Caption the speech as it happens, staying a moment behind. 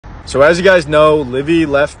So as you guys know, Livvy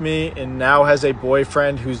left me and now has a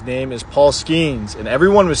boyfriend whose name is Paul Skeens. And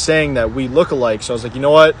everyone was saying that we look alike. So I was like, you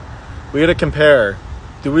know what? We got to compare.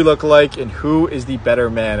 Do we look alike, and who is the better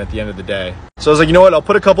man at the end of the day? So I was like, you know what? I'll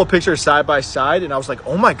put a couple pictures side by side. And I was like,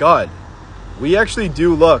 oh my God, we actually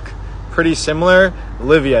do look pretty similar.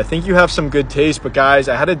 Livvy, I think you have some good taste. But guys,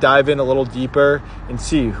 I had to dive in a little deeper and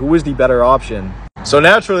see who is the better option. So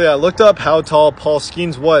naturally, I looked up how tall Paul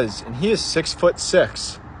Skeens was, and he is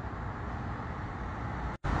 6'6".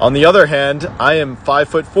 On the other hand, I am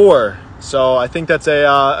 5'4", so I think that's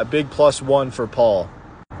a big +1 for Paul.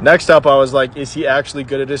 Next up, I was like, is he actually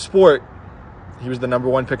good at his sport? He was the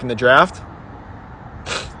 #1 pick in the draft.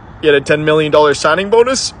 He had a $10 million signing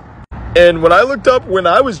bonus. And when I looked up when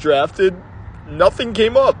I was drafted, nothing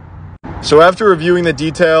came up. So after reviewing the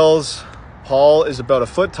details, Paul is about a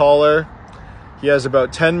foot taller. He has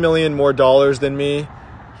about $10 million more than me.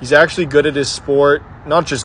 He's actually good at his sport, not just